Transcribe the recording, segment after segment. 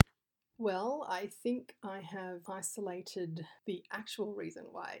Well, I think I have isolated the actual reason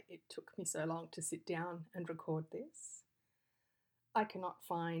why it took me so long to sit down and record this. I cannot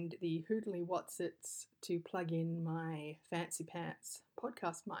find the Hoodly Watsits to plug in my fancy pants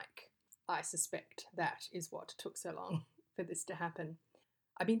podcast mic. I suspect that is what took so long for this to happen.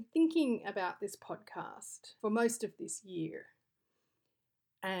 I've been thinking about this podcast for most of this year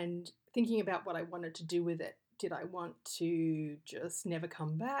and thinking about what I wanted to do with it. Did I want to just never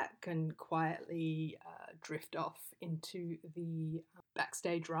come back and quietly drift off into the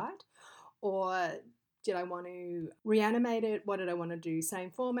backstage ride? Or did I want to reanimate it? What did I want to do?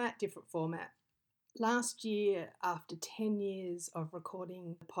 Same format, different format? Last year, after 10 years of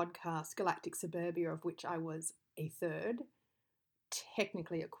recording the podcast Galactic Suburbia, of which I was a third,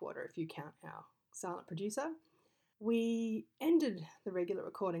 technically a quarter if you count our silent producer, we ended the regular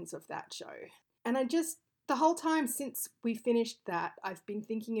recordings of that show. And the whole time since we finished that, I've been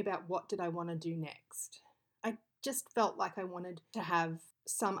thinking about what did I want to do next. I just felt like I wanted to have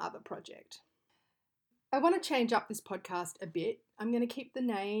some other project. I want to change up this podcast a bit. I'm going to keep the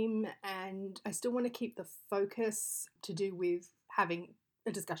name and I still want to keep the focus to do with having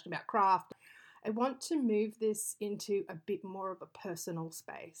a discussion about craft. I want to move this into a bit more of a personal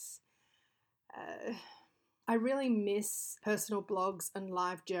space. I really miss personal blogs and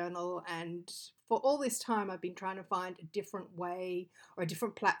live journal, and for all this time I've been trying to find a different way or a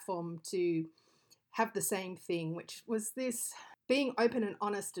different platform to have the same thing, which was this being open and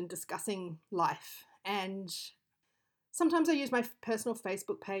honest and discussing life. And sometimes I use my personal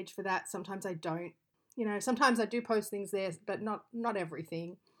Facebook page for that, sometimes I don't. Sometimes I do post things there, but not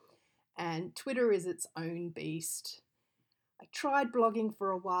everything. And Twitter is its own beast. I tried blogging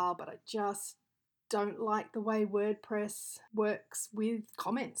for a while, but I just don't like the way WordPress works with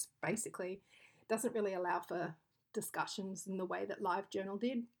comments, basically. It doesn't really allow for discussions in the way that LiveJournal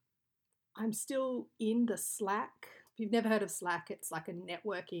did. I'm still in the Slack. If you've never heard of Slack, it's like a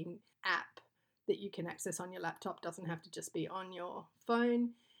networking app that you can access on your laptop. It doesn't have to just be on your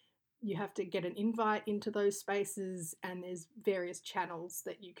phone. You have to get an invite into those spaces, and there's various channels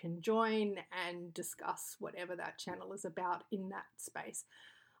that you can join and discuss whatever that channel is about in that space.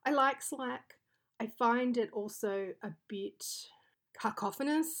 I like Slack. I find it also a bit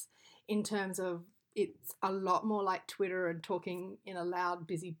cacophonous in terms of it's a lot more like Twitter and talking in a loud,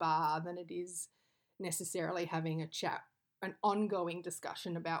 busy bar than it is necessarily having a chat, an ongoing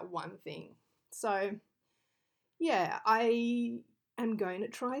discussion about one thing. So, yeah, I am going to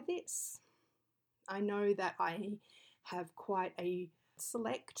try this. I know that I have quite a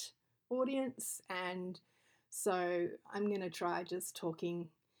select audience, and so I'm going to try just talking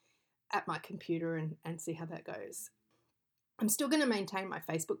at my computer and see how that goes. I'm still going to maintain my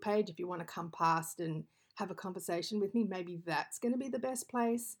Facebook page. If you want to come past and have a conversation with me, maybe that's going to be the best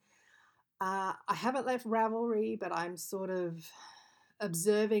place. I haven't left Ravelry, but I'm sort of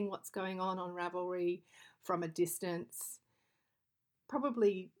observing what's going on Ravelry from a distance.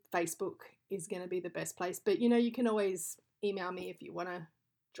 Probably Facebook is going to be the best place, but you can always email me if you want to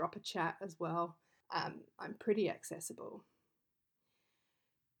drop a chat as well. I'm pretty accessible.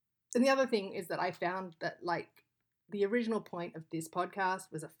 And the other thing is that I found that the original point of this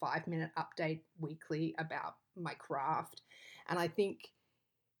podcast was a 5-minute update weekly about my craft. And I think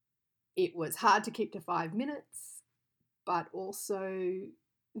it was hard to keep to 5 minutes, but also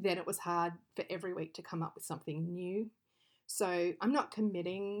then it was hard for every week to come up with something new. So I'm not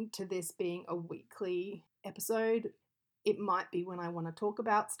committing to this being a weekly episode. It might be when I want to talk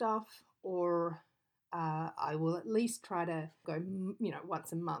about stuff, or I will at least try to go,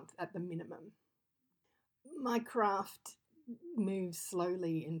 once a month at the minimum. My craft moves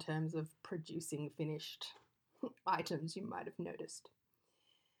slowly in terms of producing finished items, you might have noticed.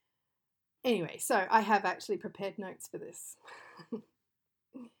 Anyway, so I have actually prepared notes for this.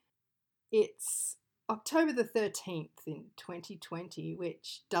 It's October the 13th in 2020,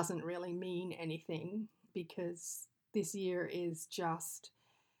 which doesn't really mean anything because this year is just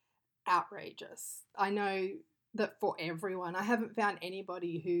outrageous. I know that for everyone, I haven't found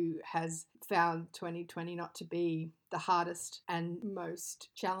anybody who has found 2020 not to be the hardest and most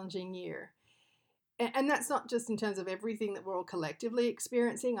challenging year. And that's not just in terms of everything that we're all collectively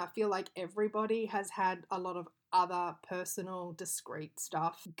experiencing. I feel like everybody has had a lot of other personal, discrete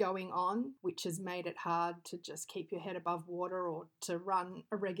stuff going on, which has made it hard to just keep your head above water or to run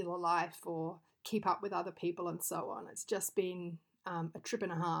a regular life or keep up with other people and so on. It's just been a trip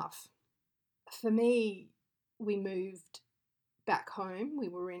and a half. For me, we moved back home. We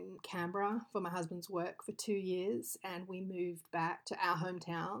were in Canberra for my husband's work for 2 years, and we moved back to our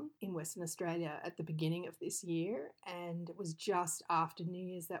hometown in Western Australia at the beginning of this year, and it was just after New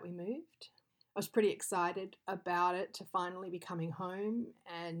Year's that we moved. I was pretty excited about it, to finally be coming home,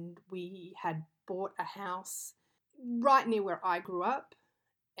 and we had bought a house right near where I grew up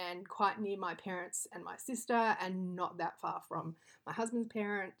and quite near my parents and my sister, and not that far from my husband's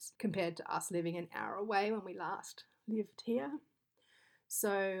parents compared to us living an hour away when we last lived here.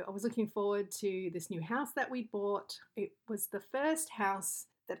 So I was looking forward to this new house that we'd bought. It was the first house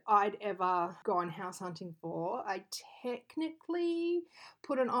that I'd ever gone house hunting for. I technically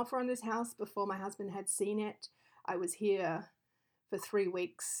put an offer on this house before my husband had seen it. I was here for 3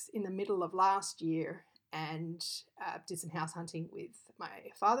 weeks in the middle of last year and did some house hunting with my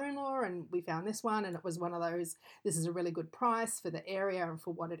father-in-law, and we found this one, and it was one of those, this is a really good price for the area and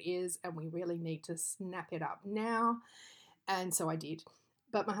for what it is, and we really need to snap it up now. And so I did.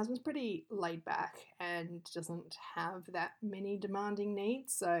 But my husband's pretty laid back and doesn't have that many demanding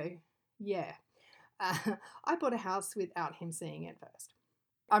needs. So, yeah, I bought a house without him seeing it first.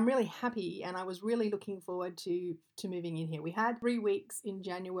 I'm really happy, and I was really looking forward to moving in here. We had 3 weeks in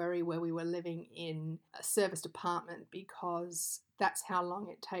January where we were living in a serviced apartment, because that's how long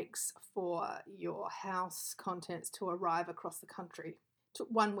it takes for your house contents to arrive across the country. It took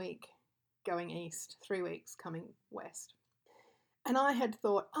 1 week going east, 3 weeks coming west. And I had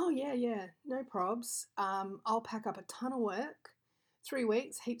thought, oh, yeah, no probs. I'll pack up a ton of work. 3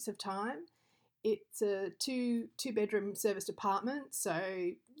 weeks, heaps of time. It's a two-bedroom serviced apartment. So,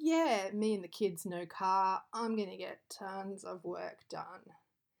 yeah, me and the kids, no car. I'm going to get tons of work done.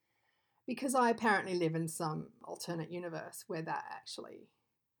 Because I apparently live in some alternate universe where that actually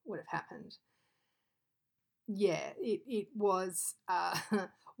would have happened. Yeah, it was...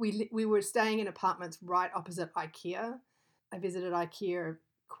 we were staying in apartments right opposite IKEA. I visited IKEA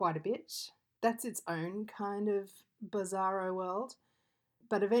quite a bit. That's its own kind of bizarro world.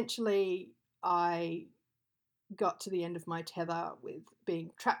 But eventually I got to the end of my tether with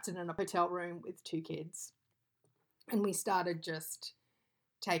being trapped in a hotel room with 2 kids. And we started just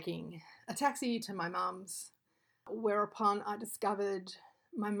taking a taxi to my mum's, whereupon I discovered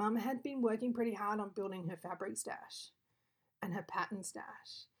my mum had been working pretty hard on building her fabric stash and her pattern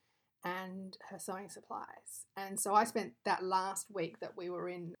stash and her sewing supplies. And so I spent that last week that we were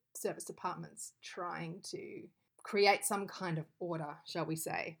in serviced apartments trying to create some kind of order, shall we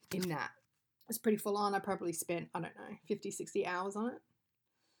say, in that. It was pretty full on. I probably spent, 50, 60 hours on it.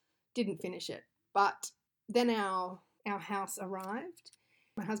 Didn't finish it. But then our house arrived.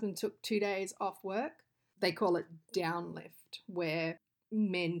 My husband took 2 days off work. They call it downlift, where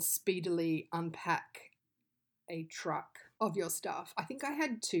men speedily unpack a truck of your stuff. I think I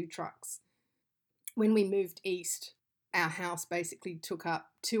had 2 trucks. When we moved east, our house basically took up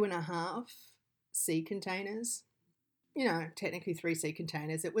 2.5 sea containers. Technically 3 sea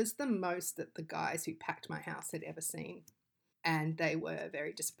containers. It was the most that the guys who packed my house had ever seen. And they were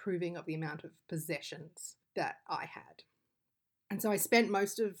very disapproving of the amount of possessions that I had. And so I spent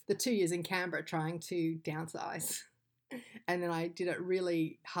most of the 2 years in Canberra trying to downsize. And then I did it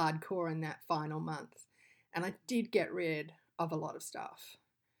really hardcore in that final month. And I did get rid of a lot of stuff.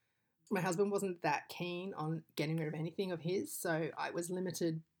 My husband wasn't that keen on getting rid of anything of his, so I was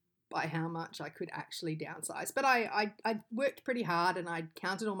limited by how much I could actually downsize. But I worked pretty hard, and I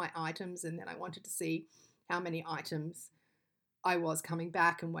counted all my items, and then I wanted to see how many items I was coming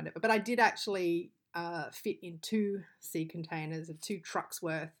back and whatever. But I did actually fit in 2 sea containers of 2 trucks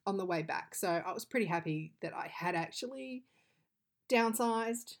worth on the way back. So I was pretty happy that I had actually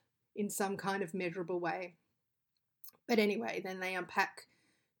downsized in some kind of measurable way. But anyway, then they unpack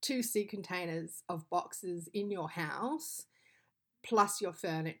 2 sea containers of boxes in your house, plus your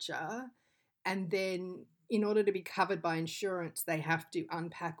furniture. And then in order to be covered by insurance, they have to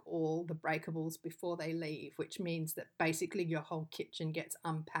unpack all the breakables before they leave, which means that basically your whole kitchen gets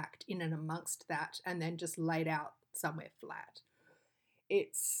unpacked in and amongst that and then just laid out somewhere flat.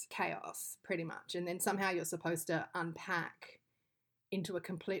 It's chaos, pretty much. And then somehow you're supposed to unpack into a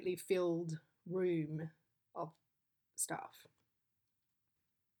completely filled room of stuff.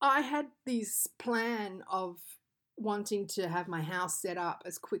 I had this plan of wanting to have my house set up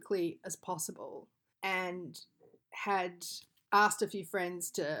as quickly as possible, and had asked a few friends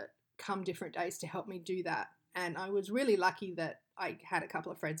to come different days to help me do that. And I was really lucky that I had a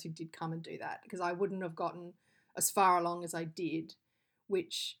couple of friends who did come and do that, because I wouldn't have gotten as far along as I did,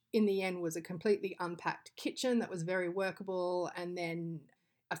 which in the end was a completely unpacked kitchen that was very workable, and then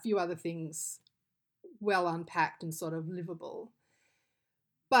a few other things well unpacked and sort of livable.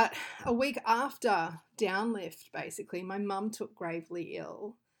 But a week after downlift, basically, my mum took gravely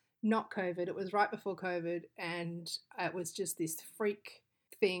ill. Not COVID, it was right before COVID, and it was just this freak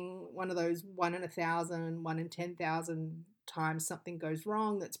thing, one of those 1 in 1,000, 1 in 10,000 times something goes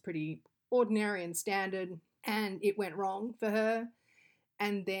wrong that's pretty ordinary and standard, and it went wrong for her.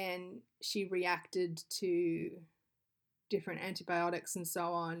 And then she reacted to different antibiotics and so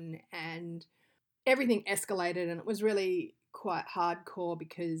on, and everything escalated, and it was really quite hardcore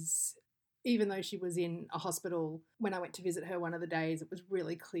because even though she was in a hospital, when I went to visit her one of the days, it was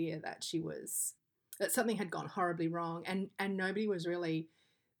really clear that that something had gone horribly wrong, and nobody was really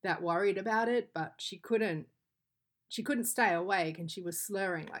that worried about it, but she couldn't stay awake, and she was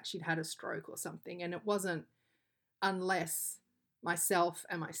slurring like she'd had a stroke or something. And it wasn't unless myself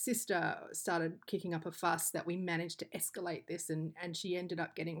and my sister started kicking up a fuss that we managed to escalate this, and she ended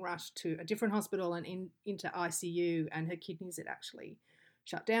up getting rushed to a different hospital and into ICU, and her kidneys had actually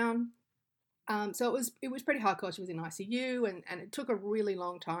shut down. So it was pretty hardcore. She was in ICU, and it took a really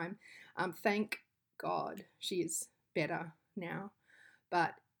long time. Thank God she is better now,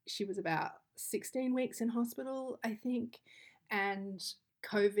 but she was about 16 weeks in hospital, I think, and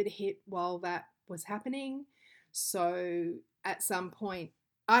COVID hit while that was happening. So at some point,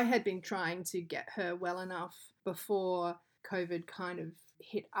 I had been trying to get her well enough before COVID kind of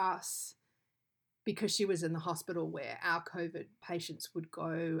hit us, because she was in the hospital where our COVID patients would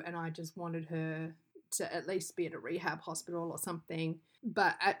go, and I just wanted her to at least be at a rehab hospital or something.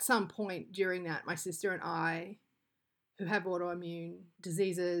 But at some point during that, my sister and I, who have autoimmune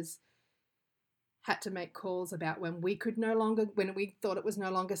diseases, had to make calls about when we thought it was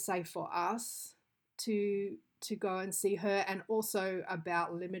no longer safe for us to go and see her, and also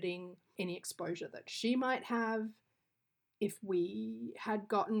about limiting any exposure that she might have if we had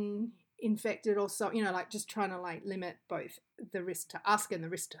gotten infected or so, like just trying to like limit both the risk to us and the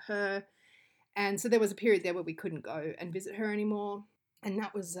risk to her. And so there was a period there where we couldn't go and visit her anymore, and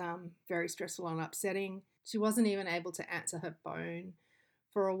that was very stressful and upsetting. She wasn't even able to answer her phone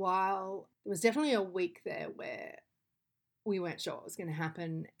for a while. There was definitely a week there where we weren't sure what was going to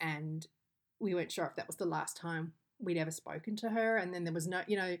happen, and we weren't sure if that was the last time we'd ever spoken to her. And then there was no,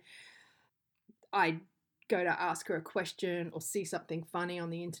 I'd go to ask her a question or see something funny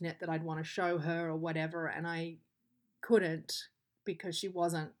on the internet that I'd want to show her or whatever, and I couldn't because she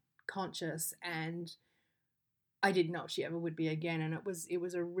wasn't conscious, and I didn't know if she ever would be again. And it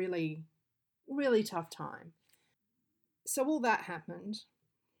was a really, really tough time. So all that happened,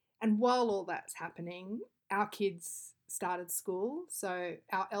 and while all that's happening, our kids started school. So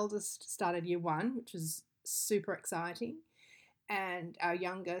our eldest started year 1, which was super exciting, and our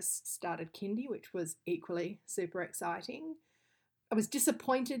youngest started kindy, which was equally super exciting. I was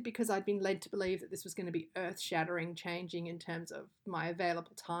disappointed because I'd been led to believe that this was going to be earth-shattering, changing in terms of my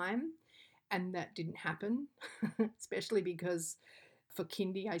available time, and that didn't happen, especially because for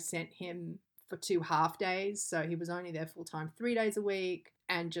kindy I sent him for 2 half days, so he was only there full-time 3 days a week,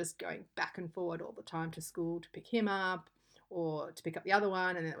 and just going back and forward all the time to school to pick him up or to pick up the other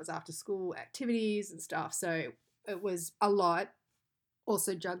one, and then it was after school activities and stuff. So it was a lot,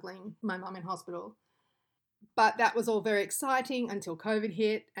 also juggling my mum in hospital. But that was all very exciting until COVID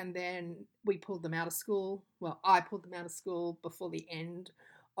hit, and then we pulled them out of school. Well, I pulled them out of school before the end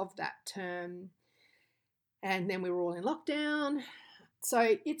of that term, and then we were all in lockdown.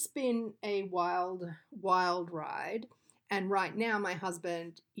 So it's been a wild, wild ride. And right now my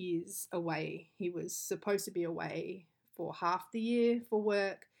husband is away. He was supposed to be away for half the year for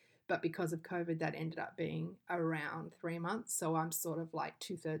work, but because of COVID, that ended up being around 3 months. So I'm sort of like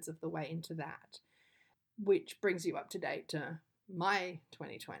 2/3 of the way into that, which brings you up to date to my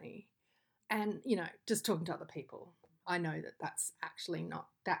 2020. And, just talking to other people, I know that that's actually not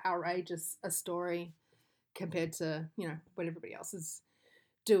that outrageous a story compared to, what everybody else is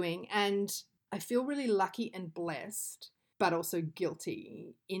doing. And I feel really lucky and blessed, but also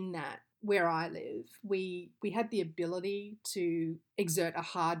guilty in that where I live, we had the ability to exert a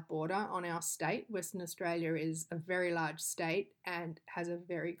hard border on our state. Western Australia is a very large state and has a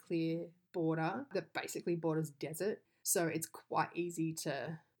very clear border that basically borders desert. So it's quite easy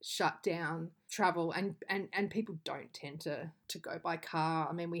to shut down travel, and people don't tend to go by car.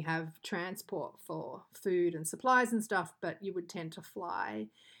 I mean, we have transport for food and supplies and stuff, but you would tend to fly.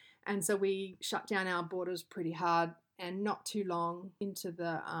 And so we shut down our borders pretty hard. And not too long into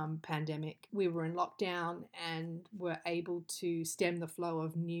the pandemic, we were in lockdown and were able to stem the flow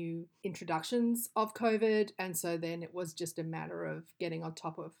of new introductions of COVID. And so then it was just a matter of getting on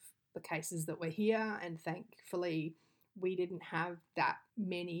top of the cases that were here. And thankfully, we didn't have that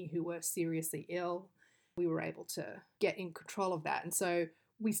many who were seriously ill. We were able to get in control of that. And so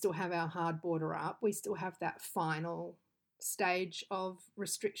we still have our hard border up. We still have that final stage of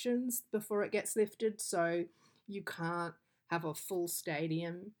restrictions before it gets lifted. So you can't have a full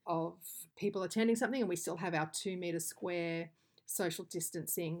stadium of people attending something, and we still have our 2 metre square social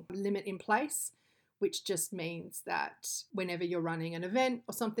distancing limit in place, which just means that whenever you're running an event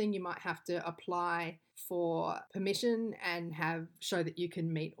or something, you might have to apply for permission and show that you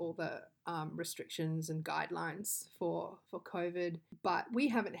can meet all the restrictions and guidelines for COVID. But we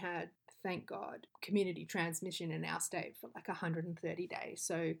haven't had, thank God, community transmission in our state for like 130 days.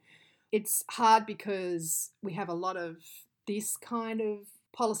 So it's hard because we have a lot of this kind of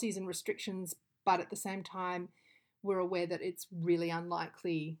policies and restrictions, but at the same time, we're aware that it's really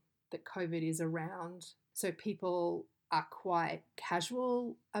unlikely that COVID is around. So people are quite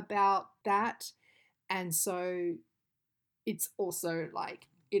casual about that. And so it's also like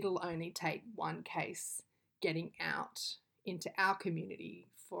it'll only take one case getting out into our community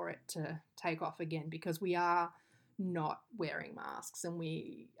for it to take off again, because we are not wearing masks, and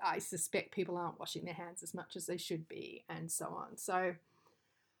I suspect people aren't washing their hands as much as they should be, and so on. So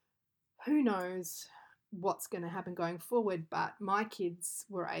who knows what's going to happen going forward, but my kids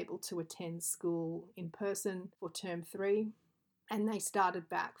were able to attend school in person for term 3, and they started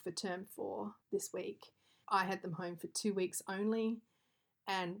back for term 4 this week. I had them home for 2 weeks only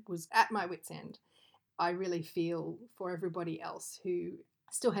and was at my wit's end. I really feel for everybody else who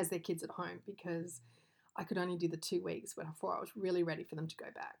still has their kids at home, because I could only do the 2 weeks before I was really ready for them to go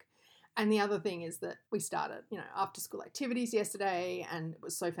back. And the other thing is that we started, after school activities yesterday, and it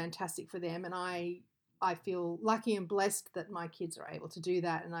was so fantastic for them. And I feel lucky and blessed that my kids are able to do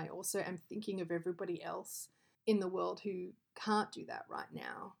that. And I also am thinking of everybody else in the world who can't do that right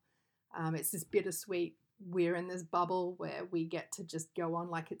now. It's this bittersweet. We're in this bubble where we get to just go on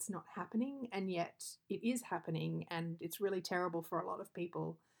like it's not happening, and yet it is happening, and it's really terrible for a lot of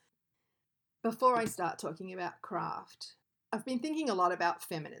people. Before I start talking about craft, I've been thinking a lot about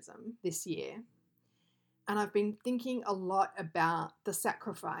feminism this year, and I've been thinking a lot about the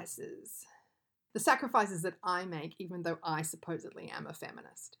sacrifices that I make, even though I supposedly am a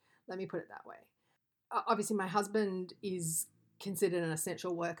feminist. Let me put it that way. Obviously, my husband is considered an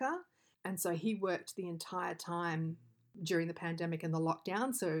essential worker, and so he worked the entire time during the pandemic and the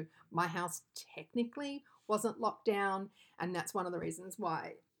lockdown. So my house technically wasn't locked down, and that's one of the reasons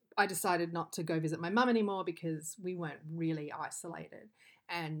why I decided not to go visit my mum anymore, because we weren't really isolated,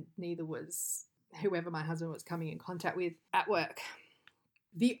 and neither was whoever my husband was coming in contact with at work.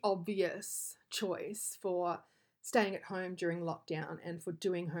 The obvious choice for staying at home during lockdown and for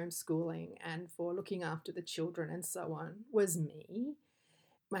doing homeschooling and for looking after the children and so on was me.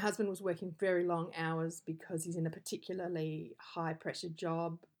 My husband was working very long hours because he's in a particularly high pressure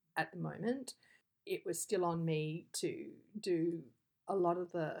job at the moment. It was still on me to do a lot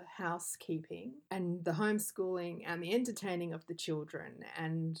of the housekeeping and the homeschooling and the entertaining of the children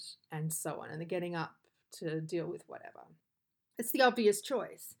and so on, and the getting up to deal with whatever. It's the obvious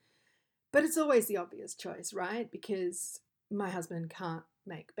choice, but it's always the obvious choice, right? Because my husband can't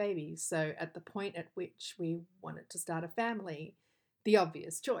make babies. So at the point at which we wanted to start a family, the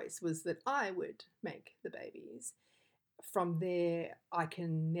obvious choice was that I would make the babies. From there, I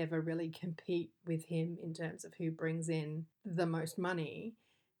can never really compete with him in terms of who brings in the most money,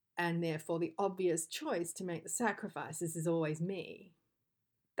 and therefore the obvious choice to make the sacrifices is always me.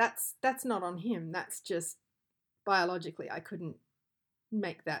 That's not on him. That's just biologically, I couldn't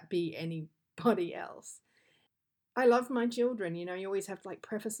make that be anybody else. I love my children. You always have to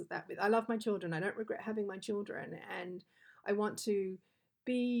preface that with, I love my children. I don't regret having my children, and I want to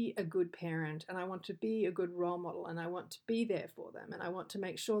be a good parent, and I want to be a good role model, and I want to be there for them, and I want to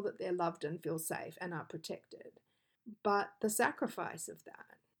make sure that they're loved and feel safe and are protected. But the sacrifice of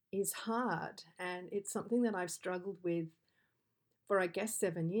that is hard, and it's something that I've struggled with for, I guess,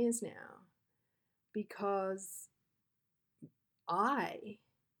 7 years now, because I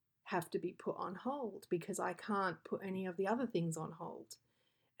have to be put on hold because I can't put any of the other things on hold.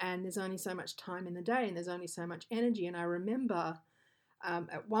 And there's only so much time in the day, and there's only so much energy. And I remember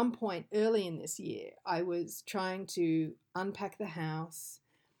at one point early in this year, I was trying to unpack the house.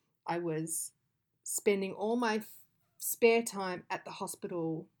 I was spending all my spare time at the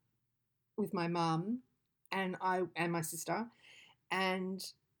hospital with my mum and my sister, and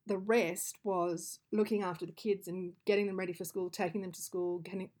the rest was looking after the kids and getting them ready for school, taking them to school,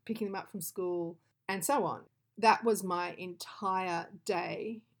 picking them up from school, and so on. That was my entire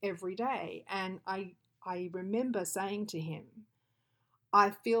day, every day. And I remember saying to him,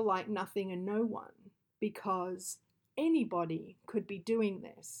 I feel like nothing and no one, because anybody could be doing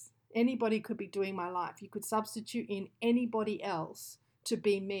this. Anybody could be doing my life. You could substitute in anybody else to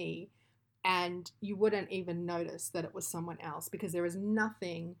be me, and you wouldn't even notice that it was someone else, because there is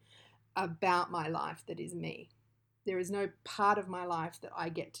nothing about my life that is me. There is no part of my life that I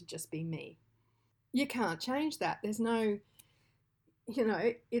get to just be me. You can't change that. There's no,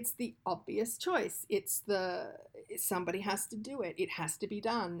 it's the obvious choice. Somebody has to do it. It has to be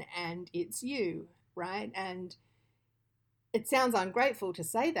done, and it's you, right? And it sounds ungrateful to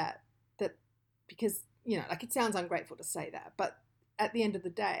say that because, like, it sounds ungrateful to say that, but at the end of the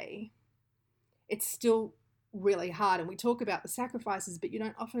day, it's still really hard. And we talk about the sacrifices, but you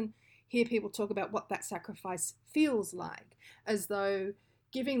don't often hear people talk about what that sacrifice feels like, as though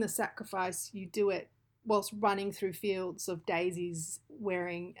giving the sacrifice, you do it whilst running through fields of daisies,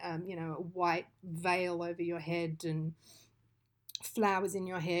 wearing, a white veil over your head and flowers in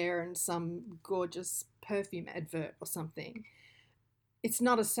your hair and some gorgeous perfume advert or something. It's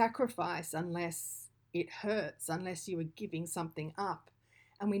not a sacrifice unless it hurts, unless you are giving something up.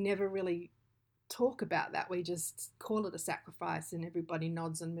 And we never really talk about that. We just call it a sacrifice and everybody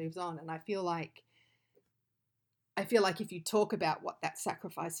nods and moves on. And I feel like if you talk about what that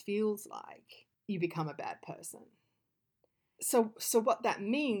sacrifice feels like, you become a bad person. So what that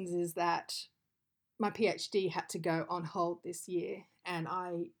means is that my PhD had to go on hold this year, and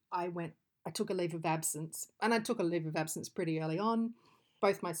I took a leave of absence, and I took a leave of absence pretty early on.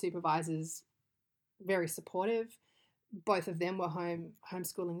 Both my supervisors, very supportive. Both of them were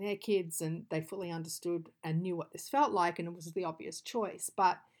homeschooling their kids, and they fully understood and knew what this felt like, and it was the obvious choice.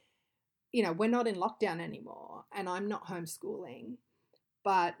 But, we're not in lockdown anymore, and I'm not homeschooling,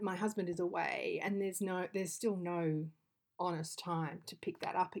 but my husband is away, and there's still no honest time to pick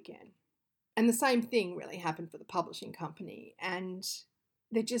that up again. And the same thing really happened for the publishing company, and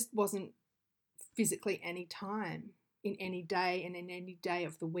there just wasn't physically any time in any day and in any day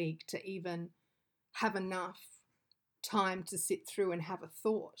of the week to even have enough time to sit through and have a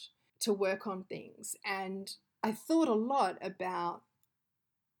thought, to work on things. And I thought a lot about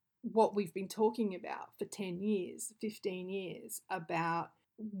what we've been talking about for 10 years, 15 years, about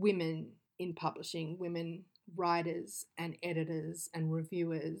women in publishing, women writers and editors and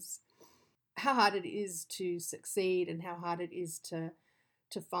reviewers, how hard it is to succeed and how hard it is to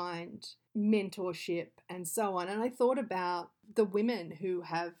find mentorship and so on. And I thought about the women who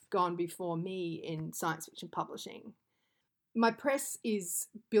have gone before me in science fiction publishing. My press is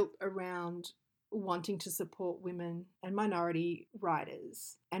built around wanting to support women and minority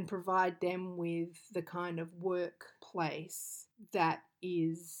writers and provide them with the kind of workplace that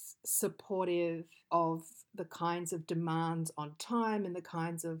is supportive of the kinds of demands on time and the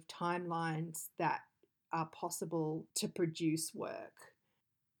kinds of timelines that are possible to produce work.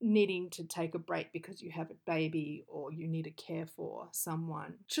 Needing to take a break because you have a baby or you need to care for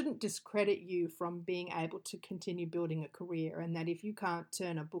someone shouldn't discredit you from being able to continue building a career, and that if you can't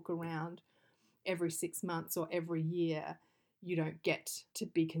turn a book around every 6 months or every year, you don't get to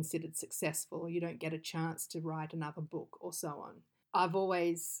be considered successful, you don't get a chance to write another book or so on. I've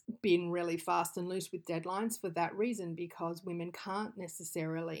always been really fast and loose with deadlines for that reason, because women can't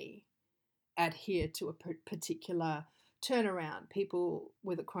necessarily adhere to a particular turnaround. People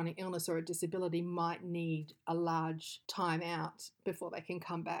with a chronic illness or a disability might need a large time out before they can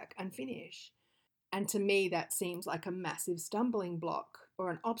come back and finish. And to me, that seems like a massive stumbling block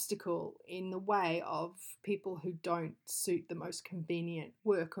or an obstacle in the way of people who don't suit the most convenient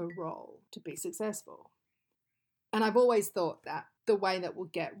worker role to be successful. And I've always thought that the way that we'll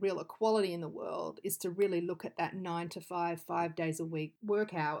get real equality in the world is to really look at that 9 to 5, 5 days a week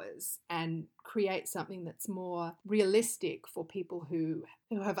work hours and create something that's more realistic for people who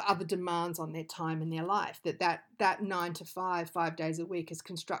have other demands on their time in their life. That 9 to 5, 5 days a week is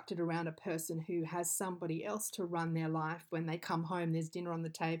constructed around a person who has somebody else to run their life. When they come home, there's dinner on the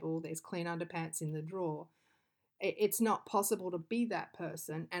table, there's clean underpants in the drawer. It's not possible to be that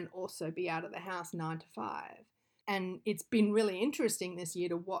person and also be out of the house 9 to 5. And it's been really interesting this year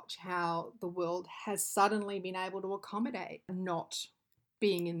to watch how the world has suddenly been able to accommodate not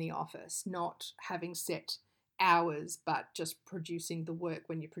being in the office, not having set hours, but just producing the work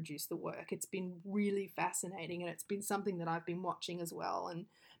when you produce the work. It's been really fascinating, and it's been something that I've been watching as well, and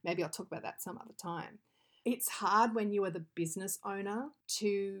maybe I'll talk about that some other time. It's hard when you are the business owner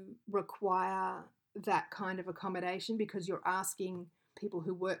to require that kind of accommodation, because you're asking people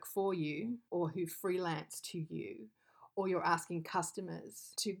who work for you or who freelance to you, or you're asking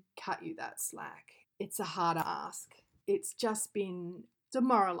customers to cut you that slack. It's a harder ask. It's just been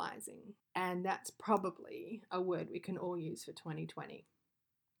demoralizing, and that's probably a word we can all use for 2020.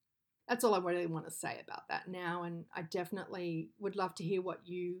 That's all I really want to say about that now, and I definitely would love to hear what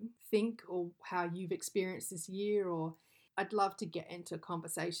you think or how you've experienced this year, or I'd love to get into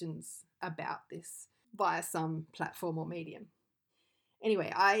conversations about this via some platform or medium.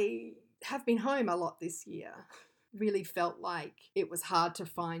 Anyway, I have been home a lot this year. Really felt like it was hard to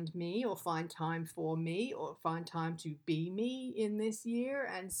find me or find time for me or find time to be me in this year.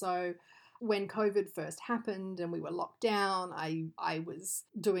 And so when COVID first happened and we were locked down, I was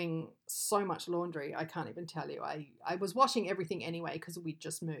doing so much laundry. I can't even tell you. I was washing everything anyway because we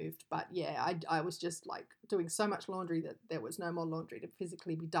just moved. But yeah, I was just like doing so much laundry that there was no more laundry to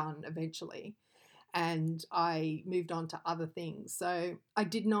physically be done eventually. And I moved on to other things. So I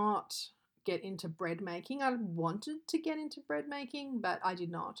did not get into bread making. I wanted to get into bread making, but I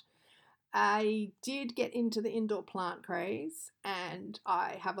did not. I did get into the indoor plant craze, and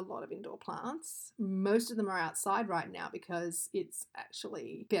I have a lot of indoor plants. Most of them are outside right now because it's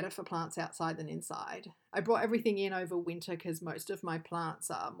actually better for plants outside than inside. I brought everything in over winter because most of my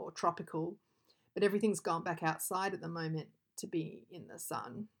plants are more tropical, but everything's gone back outside at the moment to be in the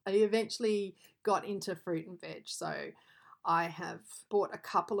sun. I eventually got into fruit and veg, so I have bought a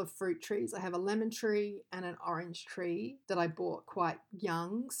couple of fruit trees. I have a lemon tree and an orange tree that I bought quite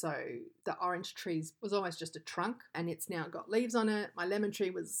young. So the orange tree was almost just a trunk and it's now got leaves on it. My lemon tree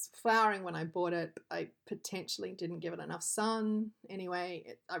was flowering when I bought it. I potentially didn't give it enough sun.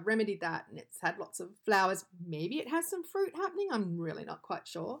 Anyway, I remedied that and it's had lots of flowers. Maybe it has some fruit happening. I'm really not quite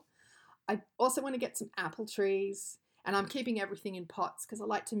sure. I also want to get some apple trees. And I'm keeping everything in pots because I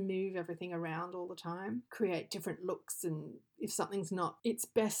like to move everything around all the time, create different looks. And if something's not its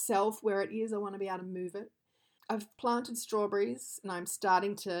best self where it is, I want to be able to move it. I've planted strawberries and I'm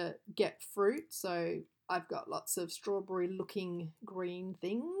starting to get fruit. So I've got lots of strawberry looking green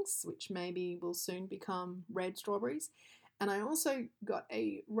things, which maybe will soon become red strawberries. And I also got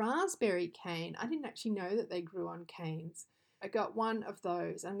a raspberry cane. I didn't actually know that they grew on canes. I got one of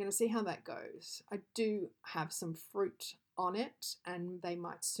those. I'm going to see how that goes. I do have some fruit on it and they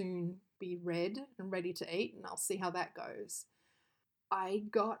might soon be red and ready to eat, and I'll see how that goes. I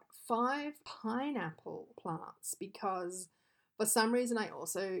got 5 pineapple plants because for some reason I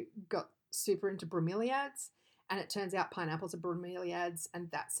also got super into bromeliads, and it turns out pineapples are bromeliads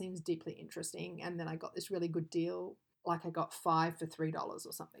and that seems deeply interesting. And then I got this really good deal, like I got 5 for $3 or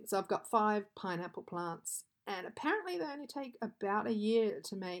something. So I've got 5 pineapple plants. And apparently they only take about a year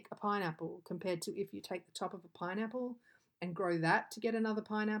to make a pineapple compared to if you take the top of a pineapple and grow that to get another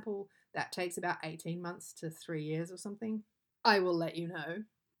pineapple. That takes about 18 months to 3 years or something. I will let you know.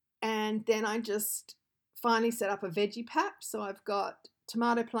 And then I just finally set up a veggie patch. So I've got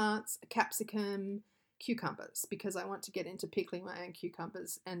tomato plants, a capsicum, cucumbers because I want to get into pickling my own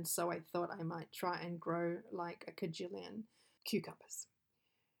cucumbers. And so I thought I might try and grow like a kajillion cucumbers.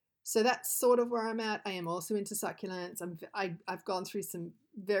 So that's sort of where I'm at. I am also into succulents. I've gone through some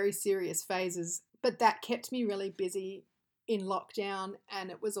very serious phases, but that kept me really busy in lockdown.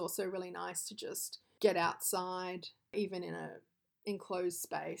 And it was also really nice to just get outside, even in a enclosed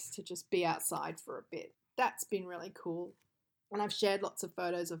space, to just be outside for a bit. That's been really cool. And I've shared lots of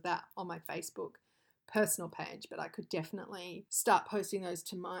photos of that on my Facebook personal page, but I could definitely start posting those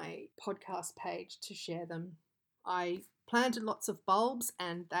to my podcast page to share them. I planted lots of bulbs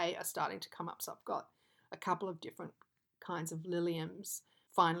and they are starting to come up. So I've got a couple of different kinds of liliums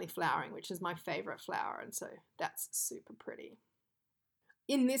finally flowering, which is my favorite flower. And so that's super pretty.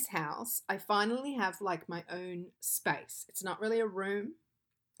 In this house, I finally have like my own space. It's not really a room.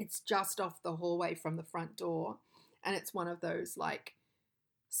 It's just off the hallway from the front door. And it's one of those like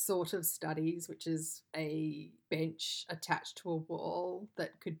sort of studies, which is a bench attached to a wall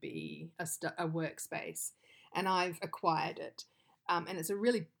that could be a workspace. And I've acquired it. And it's a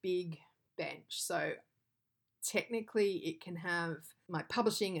really big bench. So technically it can have my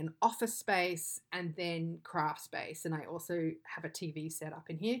publishing and office space and then craft space. And I also have a TV set up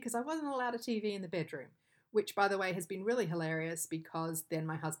in here because I wasn't allowed a TV in the bedroom, which by the way has been really hilarious because then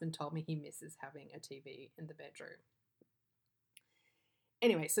my husband told me he misses having a TV in the bedroom.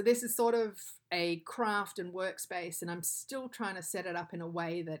 Anyway, so this is sort of a craft and workspace, and I'm still trying to set it up in a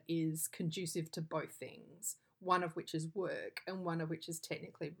way that is conducive to both things, one of which is work and one of which is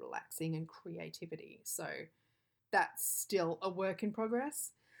technically relaxing and creativity. So that's still a work in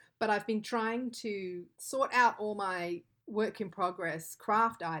progress. But I've been trying to sort out all my work in progress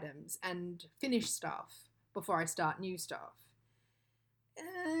craft items and finish stuff before I start new stuff.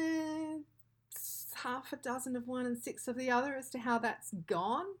 Half a dozen of one and 6 of the other as to how that's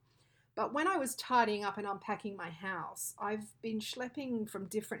gone. But when I was tidying up and unpacking my house, I've been schlepping from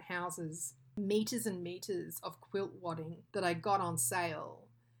different houses meters and meters of quilt wadding that I got on sale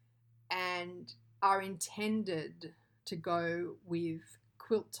and are intended to go with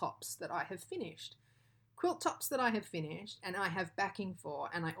quilt tops that I have finished. quilt tops that I have finished and I have backing for,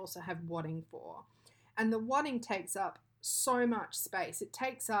 and I also have wadding for. And the wadding takes up so much space. It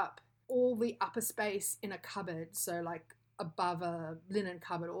takes up all the upper space in a cupboard, so like above a linen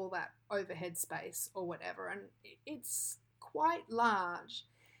cupboard, all that overhead space or whatever. And it's quite large.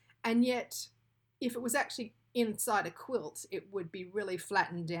 And yet, if it was actually inside a quilt, it would be really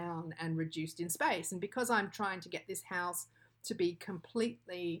flattened down and reduced in space. And because I'm trying to get this house to be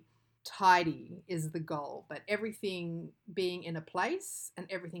completely tidy is the goal, but everything being in a place and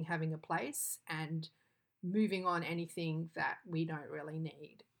everything having a place and moving on anything that we don't really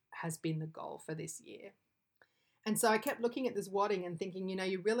need has been the goal for this year. And so I kept looking at this wadding and thinking,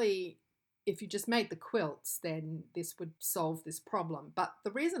 you really, if you just made the quilts, then this would solve this problem. But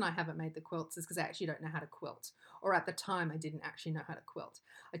the reason I haven't made the quilts is because I actually don't know how to quilt. Or at the time, I didn't actually know how to quilt.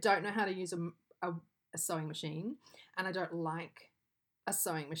 I don't know how to use a sewing machine, and I don't like a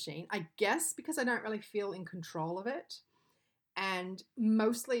sewing machine. I guess because I don't really feel in control of it. And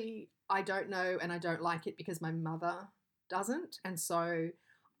mostly I don't know and I don't like it because my mother doesn't. And so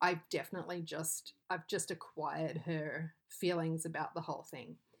I've just acquired her feelings about the whole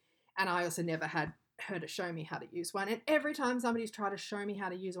thing. And I also never had her to show me how to use one. And every time somebody's tried to show me how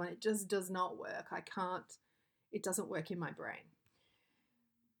to use one, it just does not work. It doesn't work in my brain.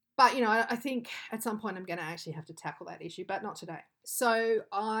 But, I think at some point I'm going to actually have to tackle that issue, but not today. So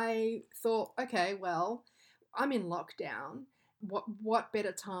I thought, okay, well, I'm in lockdown. What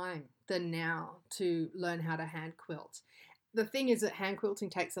better time than now to learn how to hand quilt? The thing is that hand quilting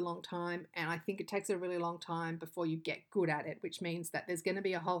takes a long time, and I think it takes a really long time before you get good at it, which means that there's going to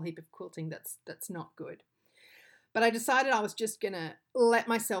be a whole heap of quilting that's not good. But I decided I was just going to let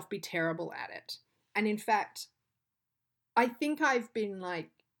myself be terrible at it. And in fact, I think I've been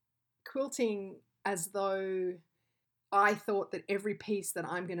quilting as though I thought that every piece that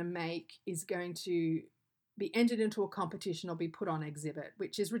I'm going to make is going to be entered into a competition or be put on exhibit,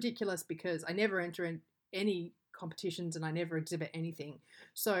 which is ridiculous because I never enter in any competitions and I never exhibit anything.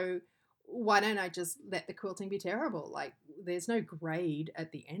 So why don't I just let the quilting be terrible? There's no grade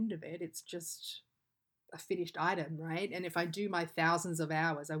at the end of it. It's just a finished item, right? And if I do my thousands of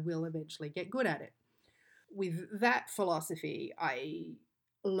hours, I will eventually get good at it. With that philosophy, I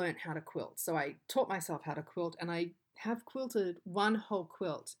learned how to quilt. So I taught myself how to quilt, and I have quilted one whole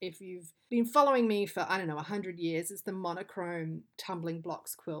quilt. If you've been following me for, 100 years, it's the monochrome tumbling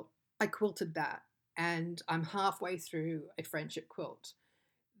blocks quilt. I quilted that, and I'm halfway through a friendship quilt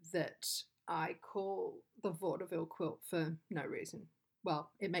that I call the vaudeville quilt for no reason.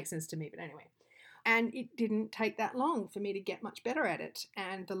 Well, it makes sense to me, but anyway. And it didn't take that long for me to get much better at it.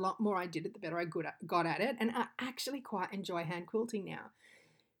 And the lot more I did it, the better I got at it. And I actually quite enjoy hand quilting now.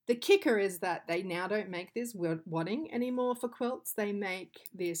 The kicker is that they now don't make this wadding anymore for quilts. They make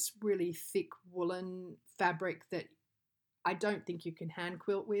this really thick woolen fabric that I don't think you can hand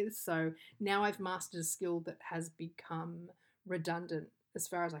quilt with. So now I've mastered a skill that has become redundant as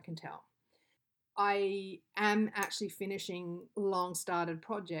far as I can tell. I am actually finishing long started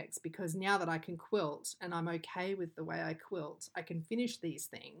projects because now that I can quilt and I'm okay with the way I quilt, I can finish these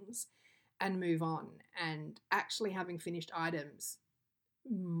things and move on. And actually having finished items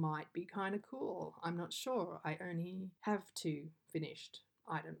might be kind of cool. I'm not sure. I only have 2 finished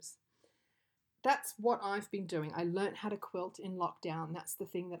items. That's what I've been doing. I learnt how to quilt in lockdown. That's the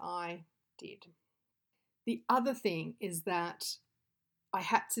thing that I did. The other thing is that I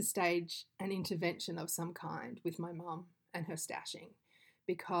had to stage an intervention of some kind with my mum and her stashing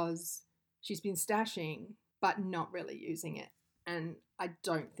because she's been stashing but not really using it. And I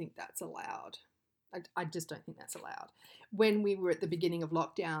don't think that's allowed. I just don't think that's allowed. When we were at the beginning of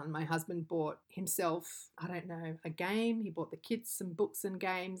lockdown, my husband bought himself, a game. He bought the kids some books and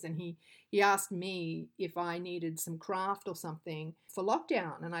games, and he asked me if I needed some craft or something for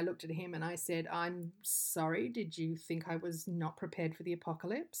lockdown. And I looked at him and I said, I'm sorry, did you think I was not prepared for the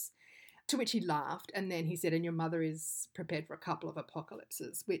apocalypse? To which he laughed, and then he said, and your mother is prepared for a couple of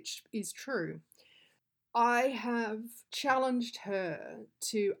apocalypses, which is true. I have challenged her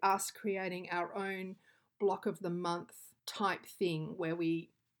to us creating our own block of the month type thing where we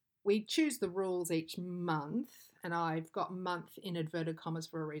choose the rules each month, and I've got month in inverted commas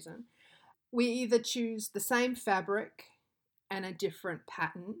for a reason. We either choose the same fabric and a different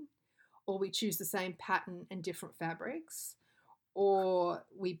pattern, or we choose the same pattern and different fabrics, or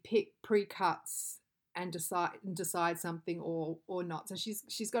we pick pre-cuts and decide something or not. So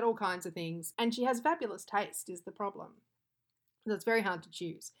she's got all kinds of things, and she has fabulous taste is the problem. So it's very hard to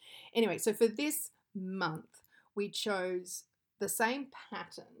choose. Anyway, so for this month, we chose the same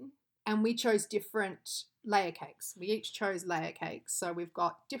pattern and we chose different layer cakes. We each chose layer cakes. So we've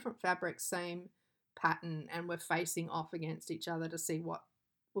got different fabrics, same pattern, and we're facing off against each other to see what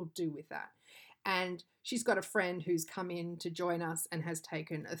we'll do with that. And she's got a friend who's come in to join us and has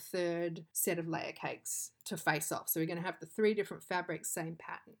taken a third set of layer cakes to face off. So we're going to have the 3 different fabrics, same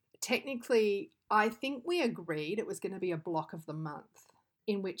pattern. Technically, I think we agreed it was going to be a block of the month,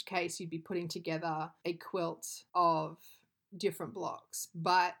 in which case you'd be putting together a quilt of different blocks.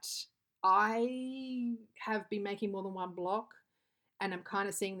 But I have been making more than one block, and I'm kind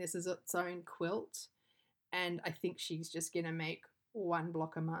of seeing this as its own quilt. And I think she's just going to make 1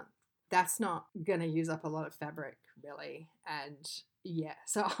 block a month. That's not going to use up a lot of fabric, really. And yeah,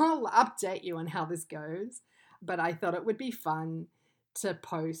 so I'll update you on how this goes. But I thought it would be fun to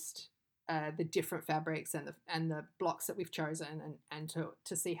post the different fabrics and the blocks that we've chosen, and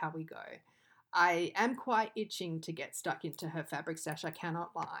to see how we go. I am quite itching to get stuck into her fabric stash, I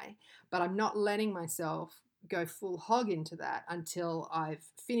cannot lie. But I'm not letting myself go full hog into that until I've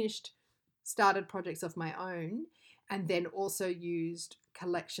started projects of my own, and then also used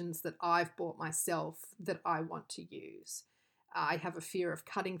collections that I've bought myself that I want to use. I have a fear of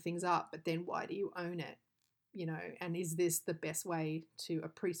cutting things up, but then why do you own it? And is this the best way to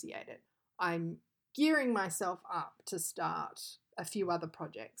appreciate it? I'm gearing myself up to start a few other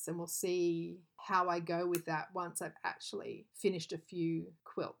projects, and we'll see how I go with that once I've actually finished a few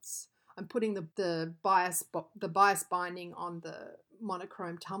quilts. I'm putting the bias binding on the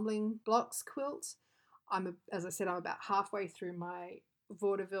monochrome tumbling blocks quilt. As I said, I'm about halfway through my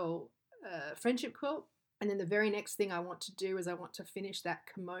vaudeville friendship quilt. And then the very next thing I want to do is I want to finish that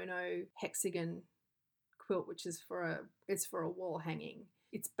kimono hexagon quilt, which is for a wall hanging.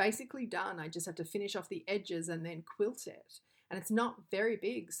 It's basically done. I just have to finish off the edges and then quilt it. And it's not very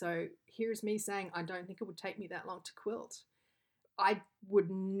big. So here's me saying I don't think it would take me that long to quilt. I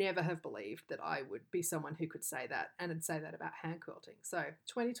would never have believed that I would be someone who could say that, and I'd say that about hand quilting. So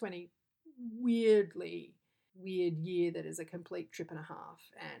 2020, weirdly weird year that is a complete trip and a half,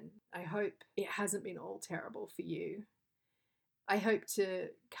 and I hope it hasn't been all terrible for you. I hope to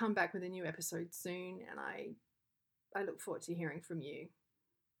come back with a new episode soon, and I look forward to hearing from you.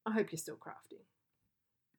 I hope you're still crafting.